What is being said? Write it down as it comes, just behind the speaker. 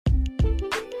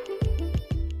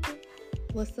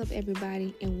What's up,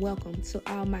 everybody, and welcome to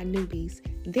all my newbies.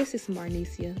 This is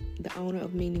Marnicia, the owner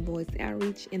of Meaning Voice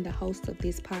Outreach and the host of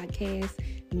this podcast,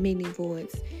 Meaning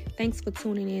Voice. Thanks for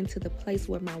tuning in to the place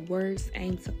where my words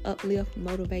aim to uplift,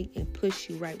 motivate, and push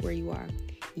you right where you are.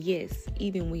 Yes,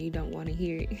 even when you don't want to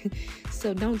hear it.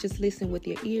 So don't just listen with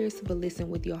your ears, but listen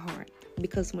with your heart.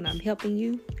 Because when I'm helping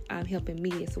you, I'm helping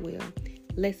me as well.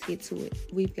 Let's get to it.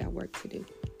 We've got work to do.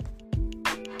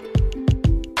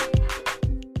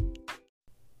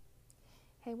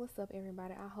 Hey, what's up,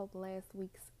 everybody? I hope last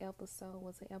week's episode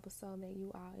was an episode that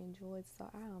you all enjoyed. So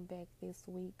I am back this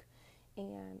week,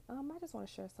 and I just want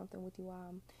to share something with you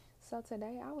all. So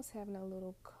today I was having a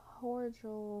little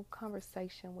cordial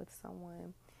conversation with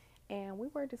someone, and we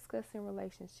were discussing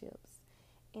relationships,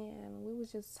 and we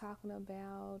was just talking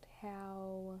about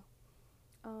how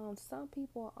some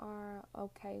people are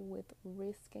okay with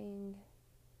risking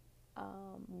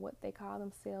what they call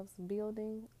themselves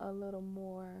building a little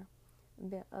more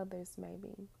than others may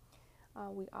be.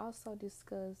 We also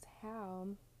discussed how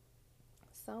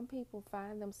some people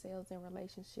find themselves in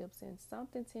relationships and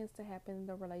something tends to happen in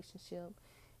the relationship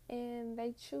and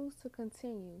they choose to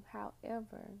continue.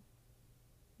 However,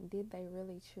 did they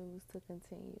really choose to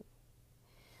continue?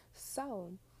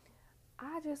 So,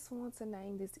 I just want to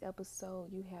name this episode,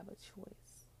 You Have a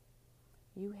Choice.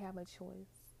 You have a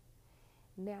choice.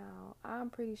 Now, I'm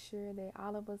pretty sure that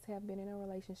all of us have been in a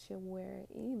relationship where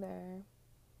either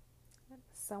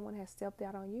someone has stepped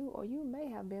out on you or you may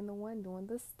have been the one doing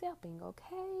the stepping,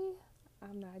 okay?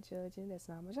 I'm not judging, that's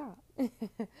not my job.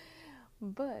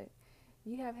 But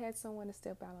you have had someone to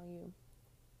step out on you.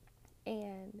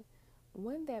 And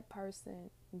when that person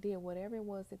did whatever it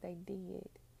was that they did,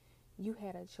 you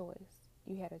had a choice.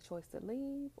 You had a choice to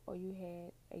leave or you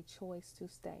had a choice to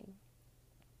stay.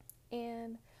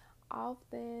 And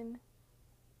often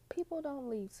people don't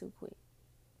leave too quick.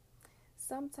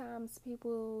 Sometimes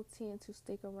people tend to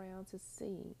stick around to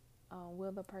see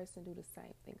will the person do the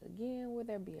same thing again? Will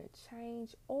there be a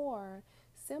change? Or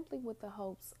simply with the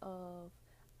hopes of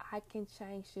I can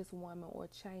change this woman or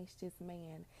change this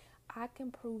man. I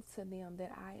can prove to them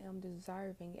that I am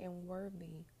deserving and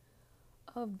worthy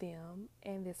of them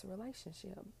and this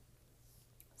relationship.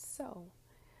 So,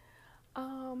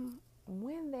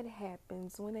 when that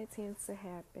happens, when that tends to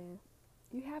happen,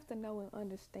 you have to know and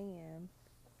understand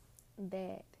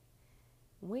that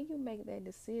when you make that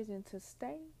decision to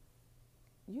stay,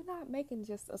 you're not making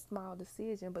just a small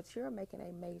decision, but you're making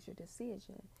a major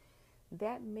decision.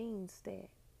 That means that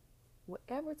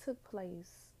whatever took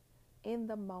place in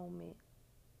the moment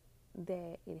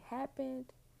that it happened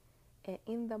and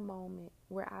in the moment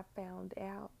where I found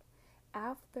out,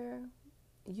 after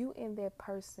you and that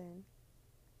person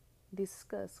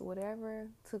discuss whatever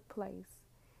took place,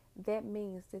 that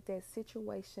means that that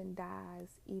situation dies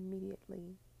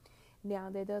immediately. Now,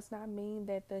 that does not mean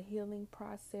that the healing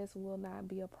process will not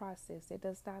be a process. It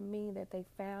does not mean that they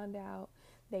found out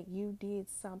that you did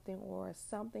something or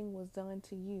something was done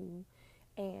to you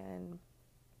and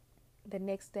the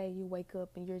next day you wake up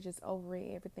and you're just over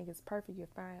it, everything is perfect, you're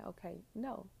fine. Okay,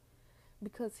 no,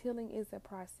 because healing is a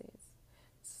process.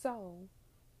 So,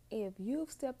 if you've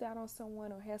stepped out on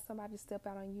someone or had somebody step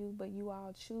out on you, but you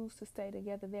all choose to stay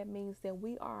together, that means that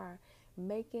we are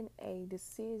making a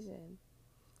decision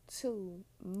to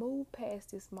move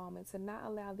past this moment, to not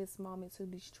allow this moment to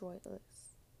destroy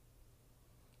us.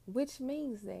 Which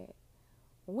means that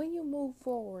when you move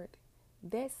forward,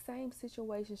 that same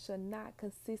situation should not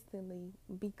consistently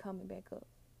be coming back up.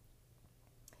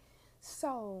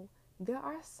 So there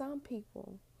are some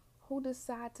people who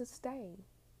decide to stay.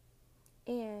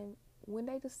 And when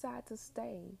they decide to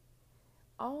stay,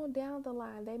 on down the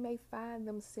line, they may find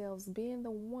themselves being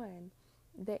the one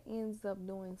that ends up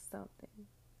doing something.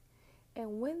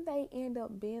 And when they end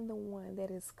up being the one that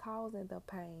is causing the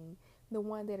pain, the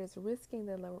one that is risking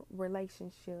the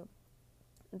relationship,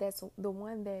 that's the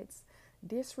one that's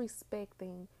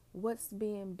disrespecting what's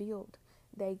being built,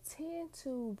 they tend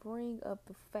to bring up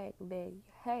the fact that,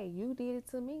 hey, you did it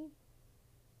to me.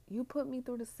 You put me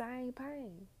through the same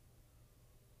pain.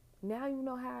 Now you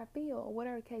know how I feel, or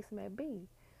whatever the case may be.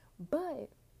 But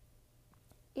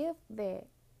if that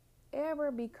ever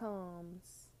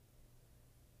becomes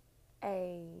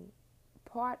a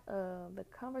part of the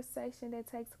conversation that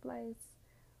takes place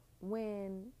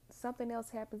when something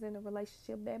else happens in a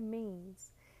relationship, that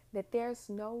means that there's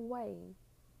no way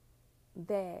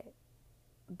that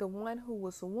the one who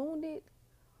was wounded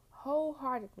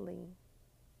wholeheartedly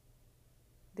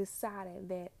decided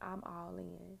that I'm all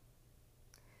in.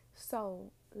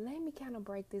 So let me kind of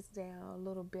break this down a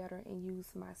little better and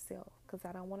use myself, because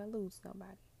I don't want to lose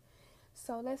nobody.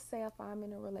 So let's say if I'm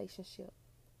in a relationship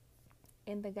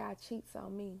and the guy cheats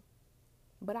on me,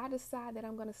 but I decide that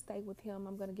I'm going to stay with him,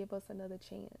 I'm going to give us another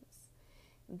chance.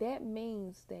 That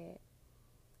means that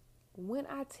when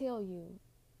I tell you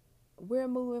we're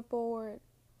moving forward,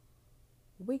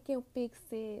 we can fix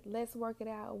it, let's work it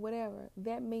out, whatever,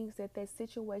 that means that that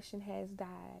situation has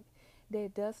died.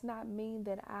 That does not mean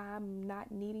that I'm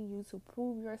not needing you to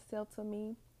prove yourself to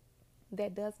me.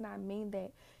 That does not mean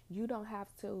that you don't have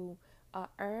to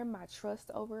earn my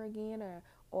trust over again,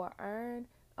 or earn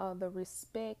the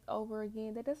respect over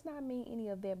again. That does not mean any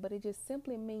of that, but it just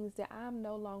simply means that I'm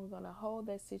no longer going to hold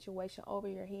that situation over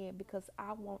your head because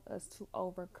I want us to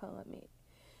overcome it.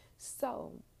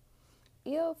 So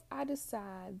if I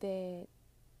decide that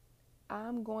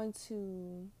I'm going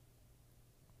to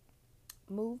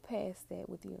move past that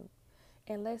with you,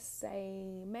 and let's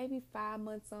say maybe 5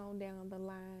 months on down the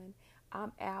line,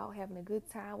 I'm out having a good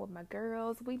time with my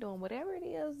girls. We doing whatever it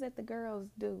is that the girls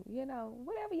do,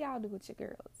 whatever y'all do with your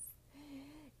girls.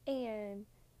 And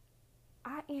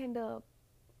I end up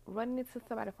running into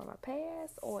somebody from my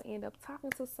past or end up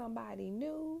talking to somebody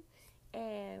new.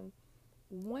 And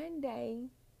one day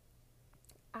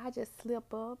I just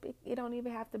slip up. It don't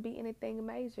even have to be anything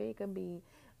major. It can be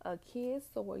a kiss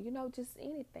or, just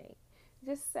anything.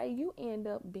 Just say you end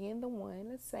up being the one.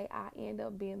 Let's say I end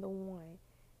up being the one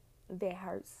that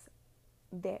hurts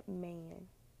that man.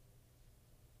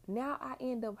 Now I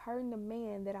end up hurting the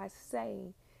man that I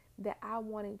say that I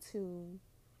wanted to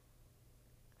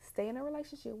stay in a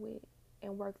relationship with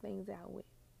and work things out with.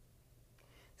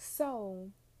 So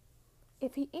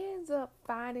if he ends up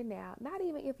finding out, not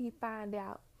even if he find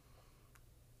out,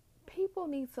 people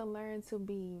need to learn to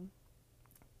be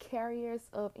carriers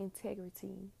of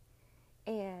integrity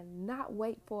and not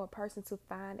wait for a person to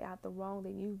find out the wrong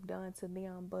that you've done to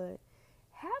them, but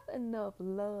have enough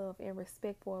love and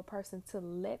respect for a person to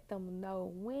let them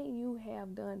know when you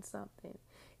have done something.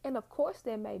 And of course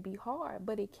that may be hard,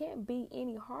 but it can't be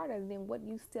any harder than what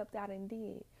you stepped out and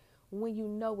did when you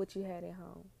know what you had at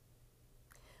home.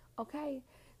 Okay,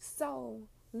 so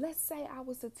let's say I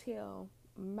was to tell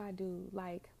my dude,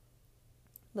 like,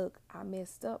 look, I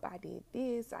messed up, I did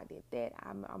this, I did that,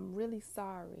 I'm really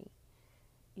sorry,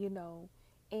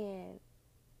 and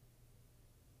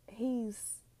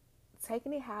he's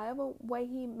taking it however way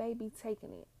he may be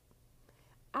taking it.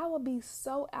 I would be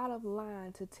so out of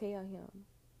line to tell him,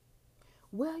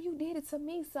 well, you did it to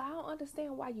me, so I don't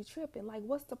understand why you tripping. Like,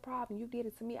 what's the problem? You did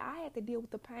it to me. I had to deal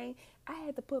with the pain. I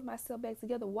had to put myself back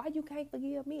together. Why you can't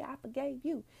forgive me? I forgave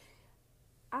you.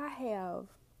 I have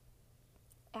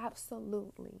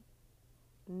absolutely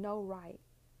no right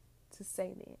to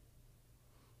say that.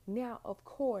 Now, of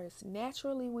course,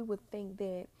 naturally we would think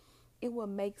that it would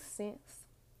make sense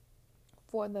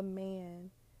for the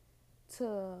man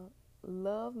to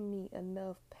love me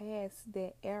enough past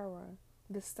that era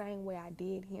the same way I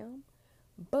did him.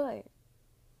 But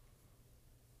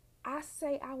I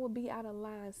say I would be out of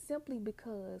line simply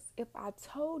because if I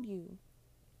told you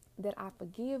that I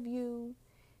forgive you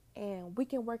and we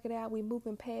can work it out, we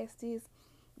moving past this,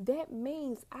 that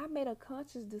means I made a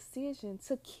conscious decision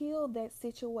to kill that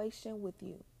situation with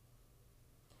you.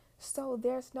 So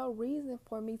there's no reason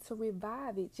for me to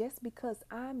revive it just because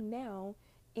I'm now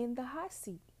in the hot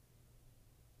seat.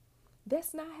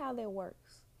 That's not how that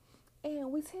works.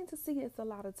 And we tend to see this a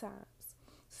lot of times.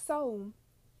 So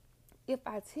if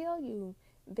I tell you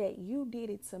that you did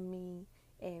it to me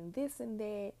and this and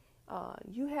that,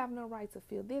 you have no right to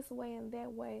feel this way and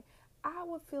that way, I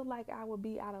would feel like I would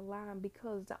be out of line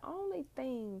because the only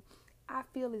thing I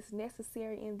feel is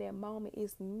necessary in that moment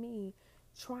is me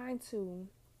trying to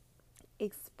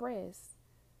express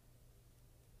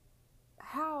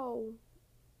how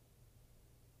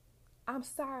I'm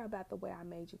sorry about the way I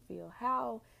made you feel,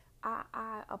 how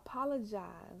I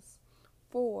apologize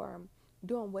for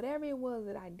doing whatever it was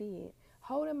that I did,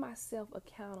 holding myself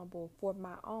accountable for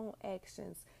my own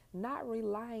actions, not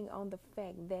relying on the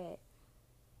fact that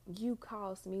you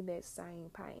caused me that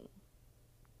same pain.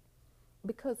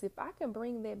 Because if I can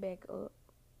bring that back up,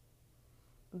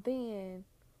 then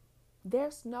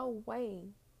there's no way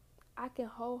I can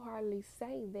wholeheartedly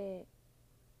say that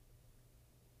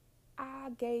I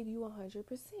gave you 100%.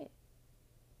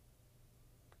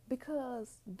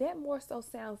 Because that more so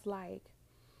sounds like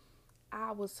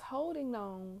I was holding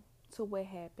on to what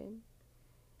happened.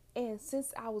 And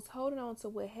since I was holding on to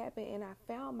what happened and I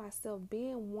found myself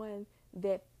being one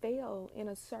that fell in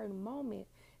a certain moment,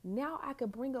 now I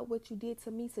could bring up what you did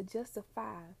to me to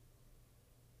justify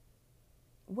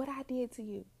what I did to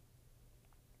you.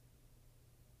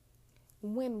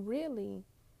 When really,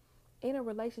 in a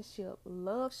relationship,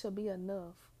 love should be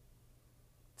enough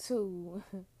to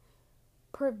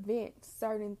prevent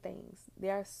certain things.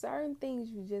 There are certain things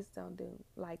you just don't do.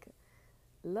 Like,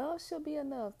 love should be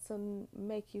enough to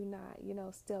make you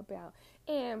not, step out.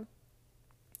 And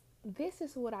this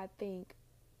is what I think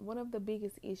one of the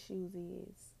biggest issues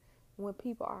is when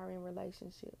people are in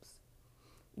relationships.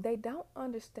 They don't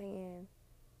understand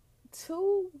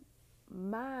two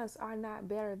minds are not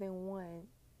better than one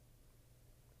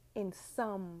in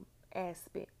some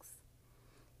aspects.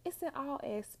 It's in all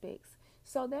aspects.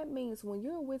 So that means when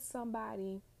you're with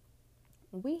somebody,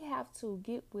 we have to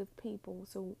get with people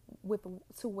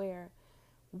to where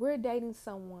we're dating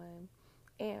someone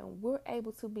and we're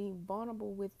able to be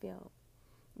vulnerable with them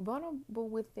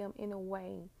in a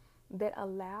way that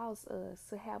allows us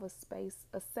to have a space,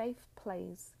 a safe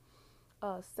place,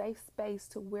 a safe space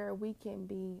to where we can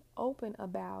be open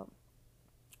about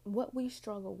what we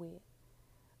struggle with.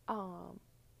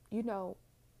 You know,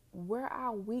 where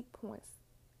our weak points,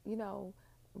 you know,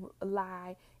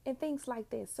 lie and things like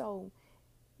that. So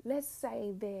let's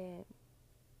say that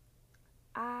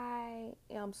I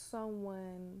am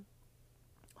someone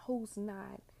who's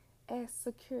not as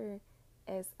secure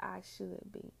as I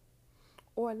should be.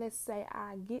 Or let's say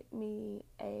I get me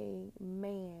a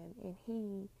man and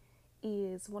he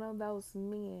is one of those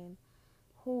men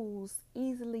who's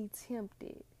easily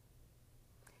tempted.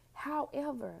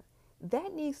 However,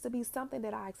 that needs to be something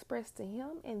that I express to him,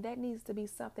 and that needs to be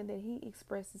something that he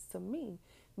expresses to me.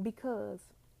 Because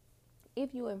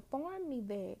if you inform me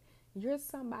that you're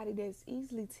somebody that's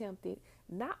easily tempted,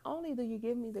 not only do you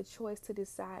give me the choice to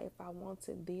decide if I want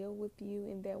to deal with you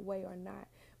in that way or not,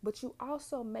 but you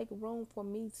also make room for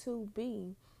me to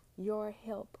be your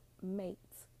helpmate.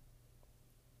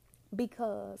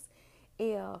 Because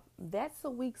if that's a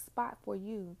weak spot for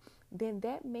you, then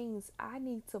that means I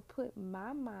need to put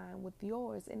my mind with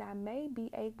yours, and I may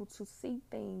be able to see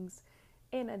things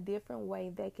in a different way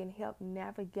that can help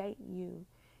navigate you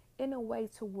in a way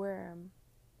to where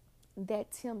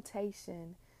that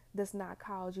temptation does not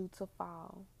cause you to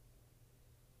fall.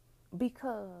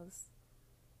 Because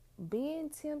being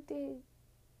tempted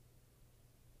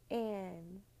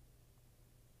and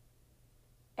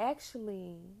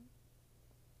actually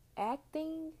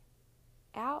acting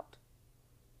out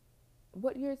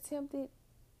what you're tempted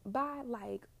by,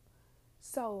 like,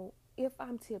 so if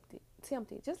I'm tempted,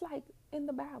 just like in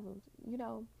the Bible,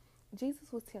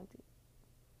 Jesus was tempted.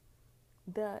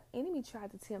 The enemy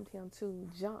tried to tempt him to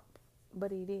jump,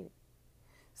 but he didn't.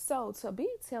 So to be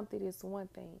tempted is one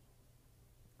thing,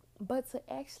 but to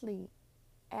actually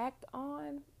act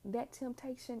on that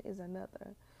temptation is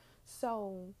another.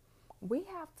 So we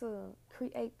have to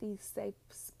create these safe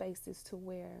spaces to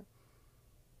where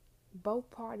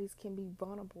both parties can be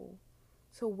vulnerable,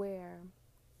 to where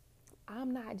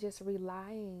I'm not just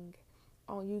relying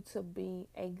on you to be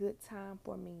a good time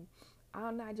for me.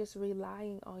 I'm not just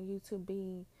relying on you to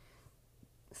be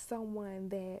someone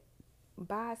that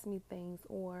buys me things,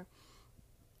 or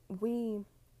we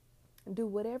do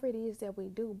whatever it is that we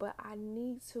do, but I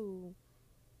need to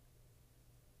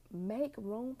make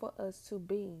room for us to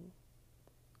be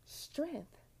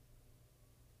strength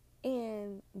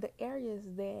in the areas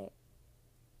that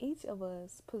each of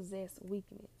us possess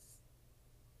weakness.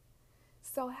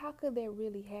 So how could that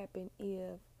really happen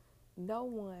if no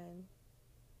one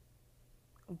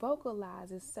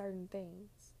vocalizes certain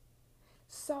things?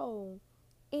 So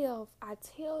if I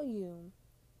tell you,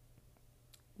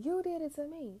 you did it to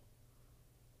me,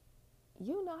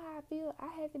 you know how I feel,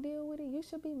 I had to deal with it, you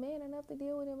should be man enough to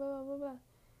deal with it, blah, blah, blah, blah.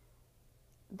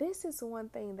 This is one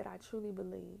thing that I truly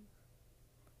believe.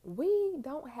 We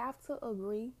don't have to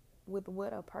agree with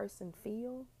what a person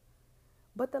feels,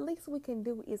 but the least we can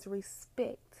do is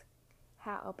respect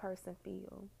how a person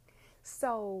feels.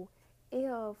 So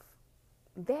if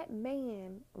that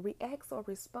man reacts or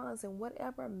responds in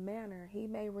whatever manner he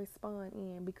may respond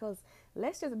in, because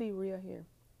let's just be real here,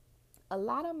 a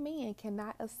lot of men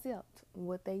cannot accept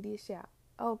what they dish out.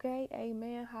 Okay,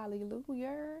 amen,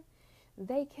 hallelujah.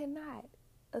 They cannot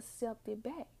accept it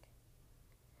back.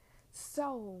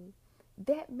 So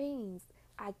that means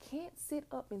I can't sit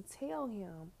up and tell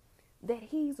him that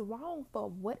he's wrong for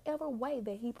whatever way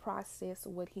that he processed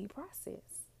what he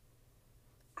processed.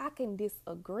 I can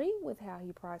disagree with how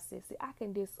he processed it. I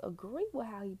can disagree with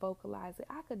how he vocalized it.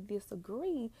 I could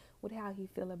disagree with how he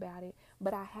feel about it.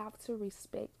 But I have to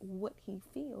respect what he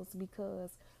feels,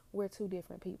 because we're two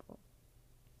different people.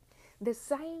 The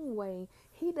same way,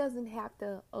 he doesn't have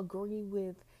to agree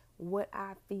with what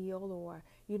I feel, or,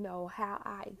 how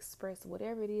I express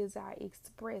whatever it is I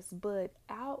express. But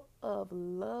out of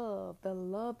love, the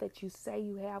love that you say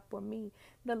you have for me,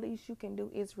 the least you can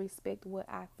do is respect what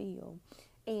I feel.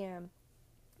 And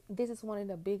this is one of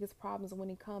the biggest problems when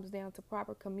it comes down to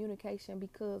proper communication,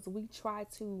 because we try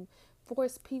to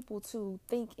force people to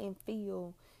think and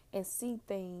feel and see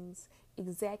things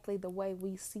exactly the way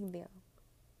we see them,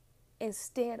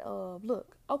 instead of,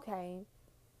 look, okay,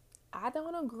 I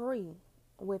don't agree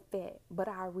with that, but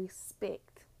I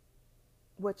respect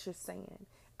what you're saying.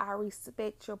 I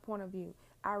respect your point of view.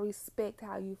 I respect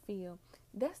how you feel.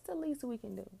 That's the least we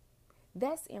can do.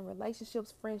 That's in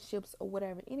relationships, friendships, or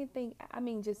whatever. Anything, I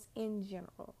mean, just in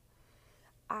general.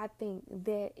 I think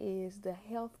that is the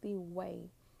healthy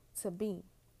way to be.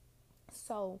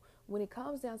 So when it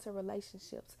comes down to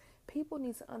relationships, people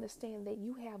need to understand that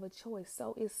you have a choice.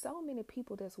 So it's so many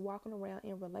people that's walking around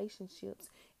in relationships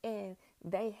and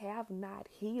they have not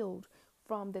healed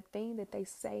from the thing that they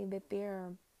say that they're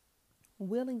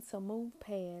willing to move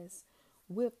past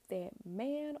with that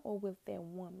man or with that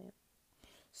woman.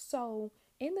 So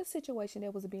in the situation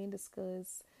that was being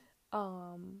discussed,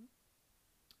 um,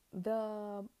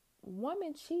 the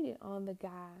woman cheated on the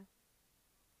guy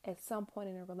at some point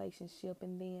in a relationship,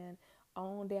 and then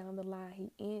on down the line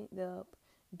he ended up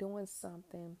doing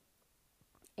something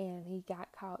and he got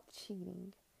caught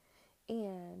cheating.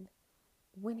 And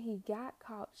when he got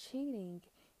caught cheating,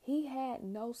 he had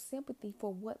no sympathy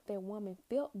for what that woman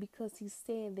felt, because he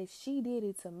said that she did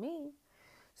it to me.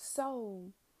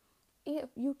 So if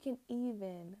you can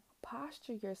even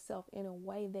posture yourself in a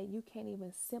way that you can't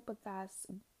even sympathize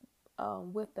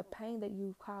with the pain that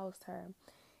you've caused her,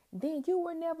 then you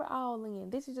were never all in.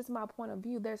 This is just my point of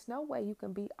view. There's no way you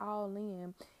can be all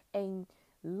in and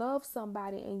love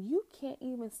somebody and you can't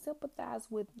even sympathize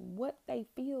with what they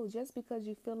feel just because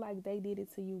you feel like they did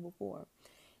it to you before.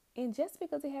 And just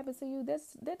because it happened to you,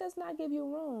 that does not give you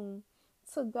room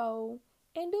to go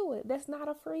and do it. That's not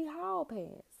a free hall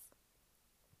pass.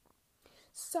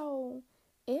 So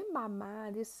in my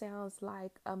mind, it sounds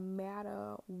like a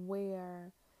matter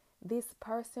where this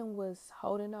person was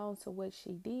holding on to what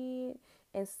she did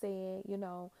and said,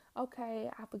 okay,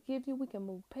 I forgive you. We can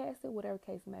move past it, whatever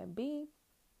case may be.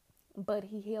 But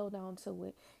he held on to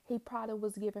it. He probably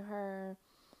was giving her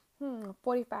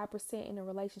 45% in a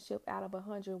relationship out of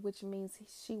 100, which means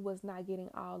she was not getting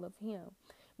all of him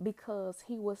because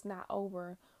he was not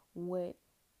over what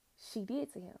she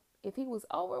did to him. If he was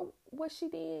over what she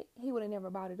did, he would have never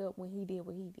brought it up when he did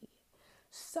what he did.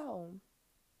 So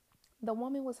the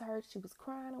woman was hurt. She was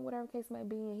crying or whatever case may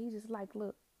be. And he just like,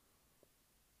 look,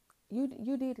 you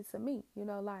did it to me.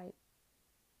 Like,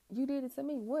 you did it to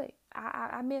me. What?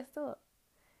 I messed up.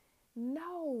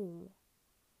 No.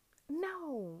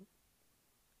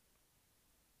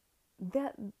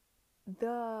 That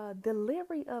the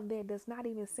delivery of that does not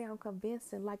even sound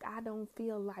convincing. Like, I don't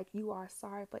feel like you are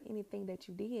sorry for anything that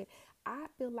you did. I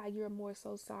feel like you're more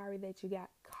so sorry that you got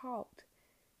caught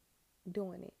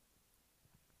doing it,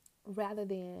 rather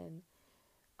than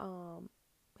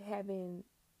having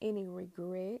any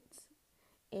regrets,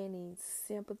 any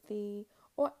sympathy,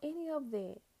 or any of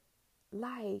that.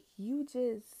 Like,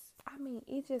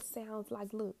 it just sounds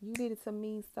like, look, you did it to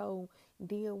me, so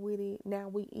deal with it. Now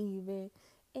we even.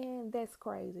 And that's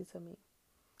crazy to me.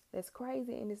 That's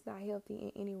crazy, and it's not healthy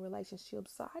in any relationship.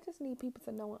 So I just need people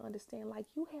to know and understand, like,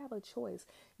 you have a choice.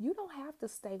 You don't have to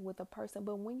stay with a person,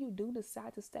 but when you do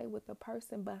decide to stay with a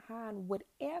person behind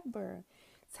whatever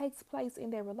takes place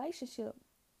in their relationship,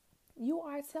 you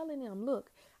are telling them, look,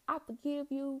 I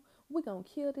forgive you. We're going to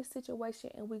kill this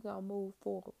situation and we're going to move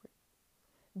forward.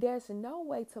 There's no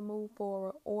way to move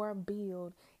forward or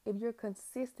build if you're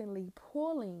consistently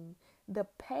pulling the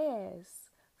past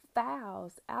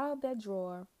files out of that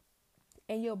drawer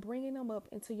and you're bringing them up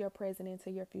into your present, into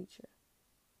your future.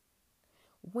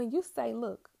 When you say,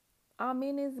 look, I'm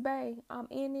in this, babe, I'm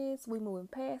in this, we moving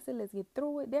past it, let's get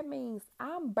through it, that means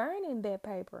I'm burning that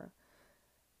paper.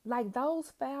 Like,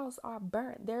 those files are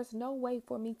burnt. There's no way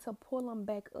for me to pull them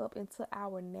back up into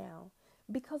our now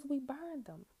because we burned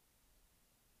them.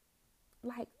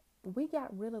 Like, we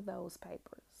got rid of those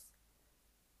papers.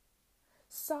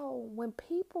 So when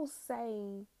people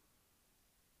say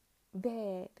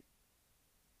that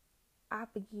I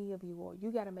forgive you, or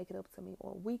you got to make it up to me,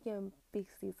 or we can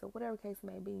fix this, or whatever case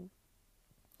may be,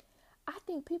 I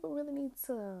think people really need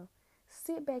to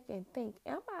sit back and think,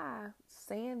 am I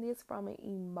saying this from an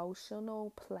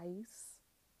emotional place?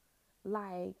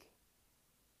 Like,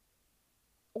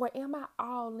 or am I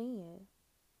all in?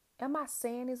 Am I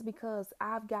saying this because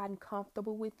I've gotten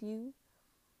comfortable with you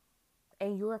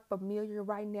and you're familiar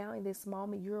right now in this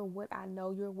moment? You're what I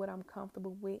know, you're what I'm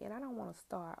comfortable with, and I don't want to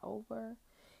start over.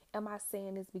 Am I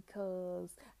saying this because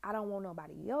I don't want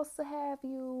nobody else to have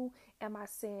you? Am I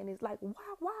saying this, like,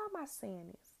 why am I saying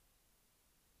this?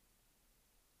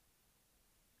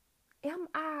 Am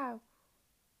I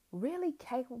really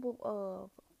capable of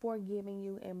forgiving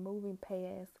you and moving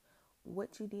past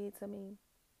what you did to me?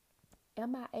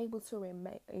 Am I able to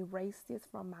erase this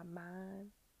from my mind?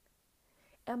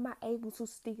 Am I able to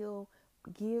still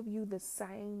give you the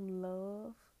same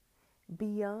love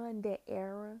beyond that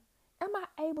era? Am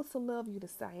I able to love you the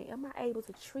same? Am I able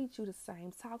to treat you the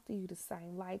same? Talk to you the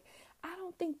same? Like, I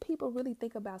don't think people really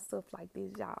think about stuff like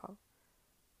this, y'all.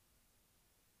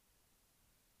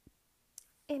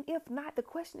 And if not, the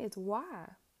question is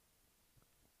why?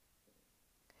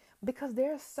 Because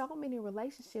there's so many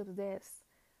relationships that's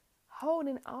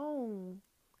holding on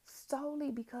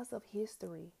solely because of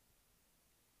history.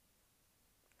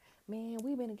 Man,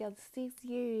 we've been together 6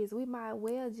 years. We might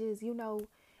well just, ain't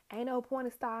no point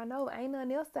in starting over. Ain't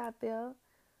nothing else out there.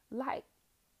 Like,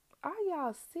 are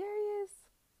y'all serious?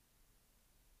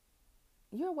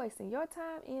 You're wasting your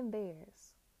time and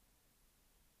theirs.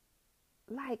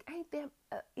 Like, ain't that?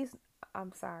 It's.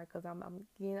 I'm sorry, cause I'm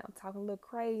talking a little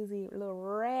crazy, a little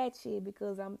ratchet,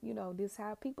 because this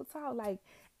how people talk. Like,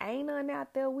 ain't nothing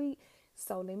out there.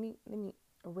 So let me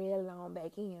reel it on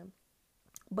back in.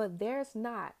 But there's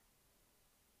not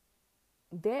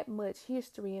that much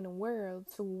history in the world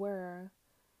to where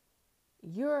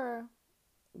you're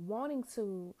wanting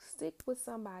to stick with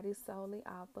somebody solely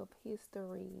off of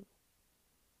history.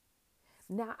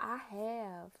 Now, I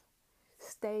have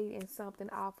stayed in something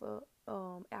off of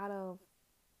out of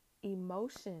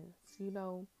emotions.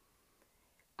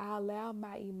 I allow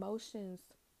my emotions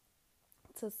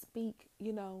to speak,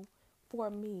 for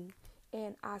me.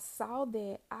 And I saw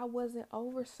that I wasn't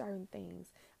over certain things.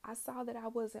 I saw that I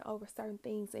wasn't over certain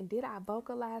things. And did I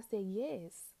vocalize that?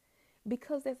 Yes.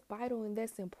 Because that's vital and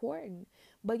that's important.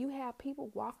 But you have people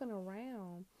walking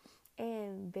around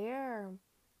and they're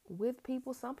with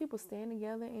people. Some people stand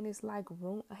together and it's like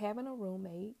having a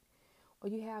roommate. Or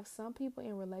you have some people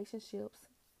in relationships,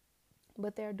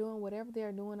 but they're doing whatever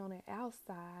they're doing on the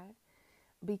outside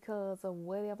because of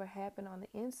whatever happened on the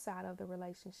inside of the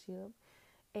relationship.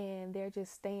 And they're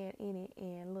just staying in it.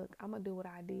 And look, I'm going to do what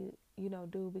I did,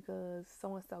 do because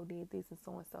so-and-so did this and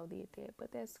so-and-so did that.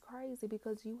 But that's crazy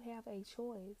because you have a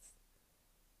choice.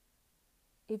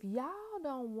 If y'all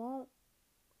don't want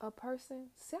a person,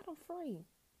 set them free.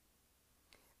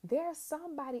 There's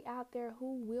somebody out there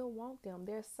who will want them.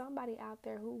 There's somebody out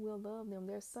there who will love them.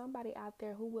 There's somebody out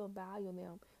there who will value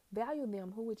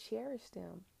them, who would cherish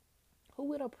them, who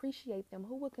would appreciate them,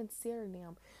 who would consider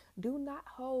them. Do not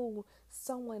hold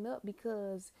someone up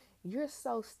because you're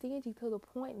so stingy to the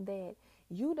point that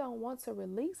you don't want to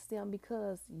release them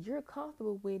because you're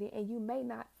comfortable with it and you may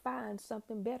not find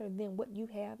something better than what you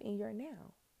have in your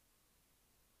now.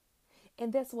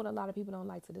 And that's what a lot of people don't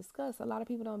like to discuss. A lot of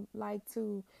people don't like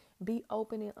to be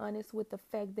open and honest with the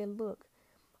fact that, look,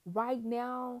 right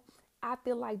now, I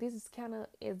feel like this is kind of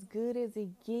as good as it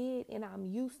get and I'm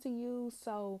used to you.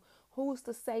 So who's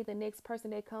to say the next person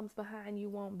that comes behind you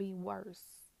won't be worse?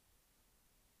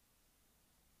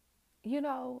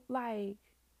 Like,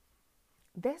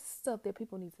 that's stuff that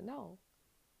people need to know.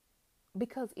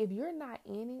 Because if you're not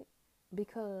in it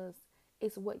because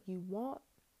it's what you want,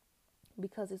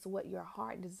 because it's what your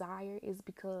heart desire is,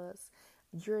 because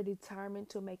you're determined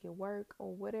to make it work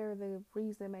or whatever the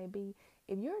reason may be,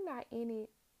 if you're not in it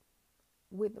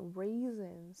with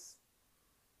reasons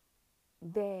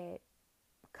that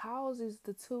causes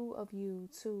the two of you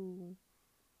to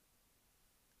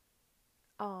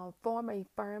form a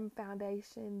firm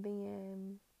foundation,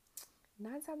 then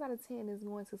 9 times out of 10 is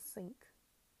going to sink.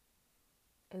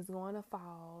 It's going to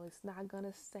fall. It's not going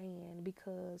to stand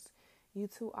because you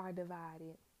two are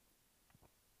divided.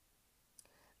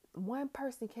 One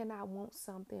person cannot want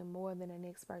something more than the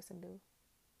next person do.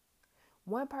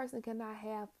 One person cannot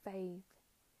have faith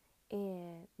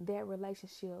in that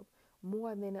relationship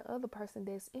more than the other person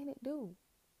that's in it do.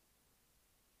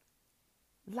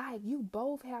 Like, you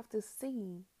both have to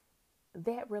see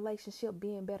that relationship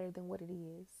being better than what it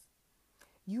is.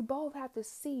 You both have to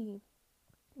see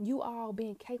you all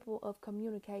being capable of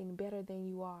communicating better than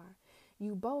you are.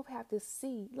 You both have to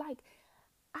see, you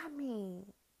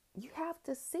have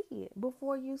to see it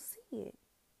before you see it.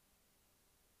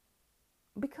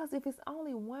 Because if it's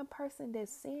only one person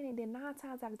that's seeing it, then 9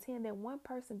 times out of 10, that one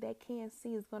person that can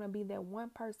see is going to be that one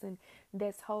person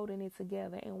that's holding it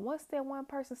together. And once that one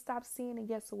person stops seeing it,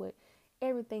 guess what?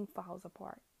 Everything falls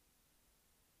apart.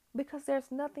 Because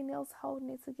there's nothing else holding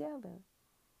it together.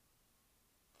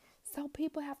 So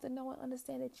people have to know and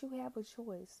understand that you have a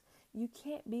choice. You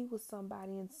can't be with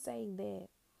somebody and say that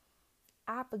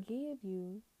I forgive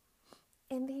you,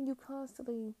 and then you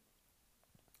constantly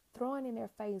throwing in their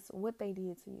face what they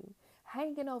did to you,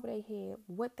 hanging over their head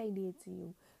what they did to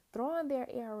you, throwing their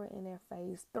error in their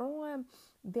face, throwing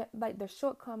their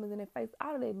shortcomings in their face.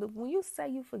 All of that. Look, when you say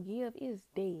you forgive, it's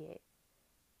dead.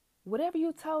 Whatever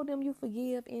you told them you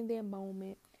forgive in their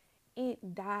moment,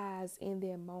 it dies in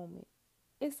their moment.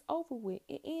 It's over with.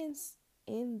 It ends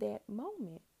in that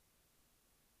moment.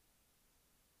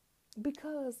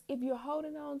 Because if you're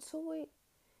holding on to it,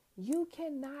 you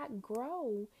cannot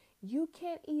grow. You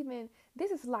can't even,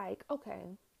 this is like,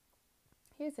 okay,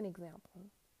 here's an example.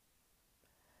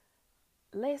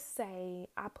 Let's say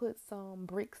I put some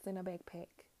bricks in a backpack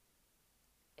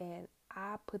and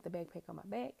I put the backpack on my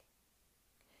back.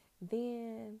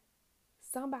 Then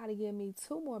somebody give me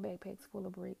 2 more backpacks full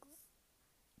of bricks.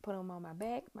 Put them on my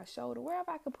back, my shoulder, wherever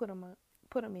I could put them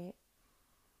at.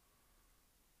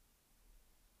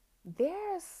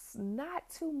 There's not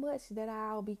too much that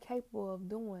I'll be capable of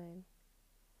doing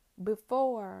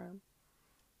before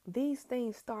these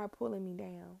things start pulling me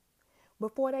down,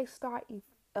 before they start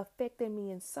affecting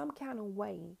me in some kind of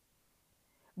way,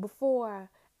 before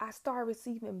I start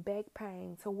receiving back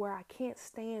pain to where I can't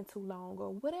stand too long or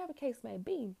whatever case may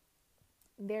be.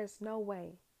 There's no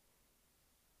way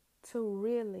to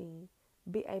really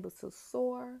be able to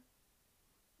soar,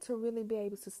 to really be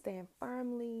able to stand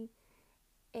firmly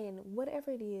in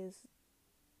whatever it is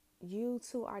you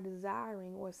two are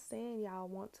desiring or saying y'all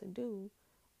want to do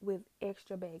with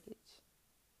extra baggage.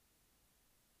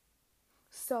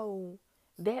 So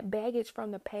that baggage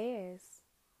from the past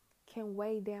can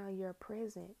weigh down your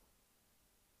present.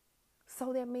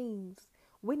 So that means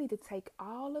we need to take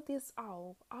all of this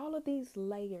off, all of these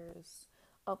layers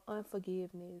of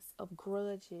unforgiveness, of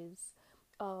grudges,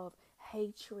 of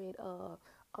hatred,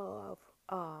 of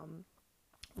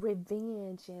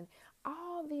revenge, and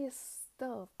all this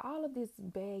stuff, all of this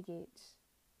baggage,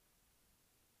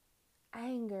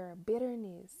 anger,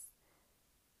 bitterness.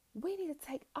 We need to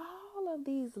take all of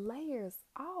these layers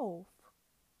off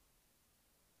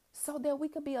so that we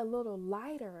could be a little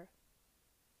lighter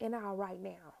in our right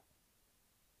now.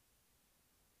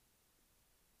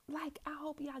 Like, I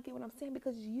hope y'all get what I'm saying,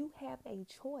 because you have a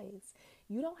choice.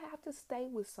 You don't have to stay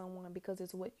with someone because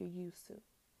it's what you're used to.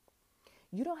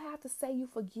 You don't have to say you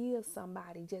forgive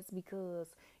somebody just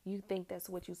because you think that's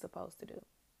what you're supposed to do.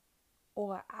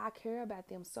 Or I care about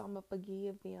them, so I'm going to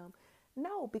forgive them.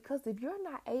 No, because if you're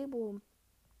not able,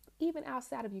 even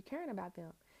outside of you caring about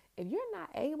them, if you're not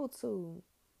able to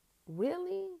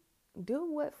really do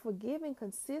what forgiving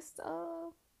consists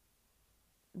of,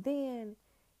 then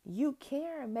you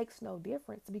caring makes no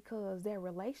difference, because their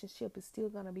relationship is still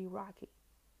going to be rocky.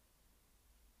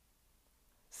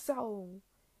 So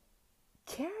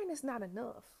caring is not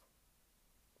enough.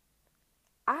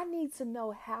 I need to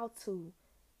know how to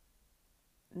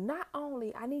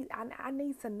I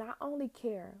need to not only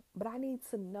care, but I need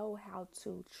to know how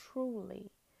to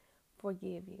truly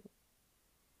forgive you.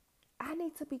 I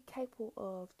need to be capable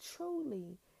of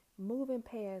truly moving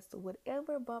past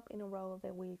whatever bump in the road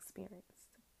that we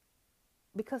experienced.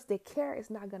 Because the care is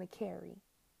not going to carry.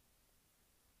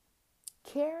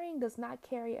 Caring does not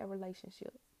carry a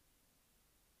relationship.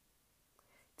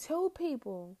 2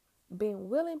 people being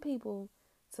willing people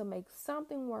to make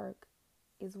something work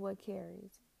is what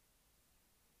carries.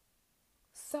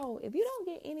 So if you don't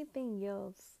get anything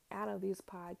else out of this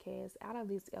podcast, out of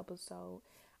this episode,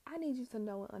 I need you to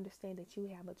know and understand that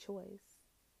you have a choice.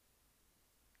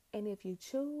 And if you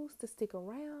choose to stick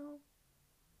around,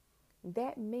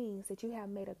 that means that you have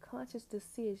made a conscious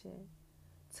decision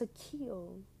to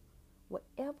kill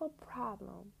whatever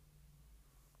problem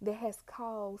that has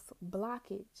caused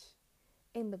blockage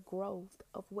in the growth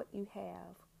of what you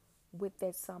have with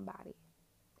that somebody.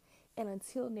 And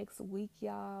until next week,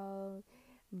 y'all,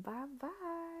 bye-bye.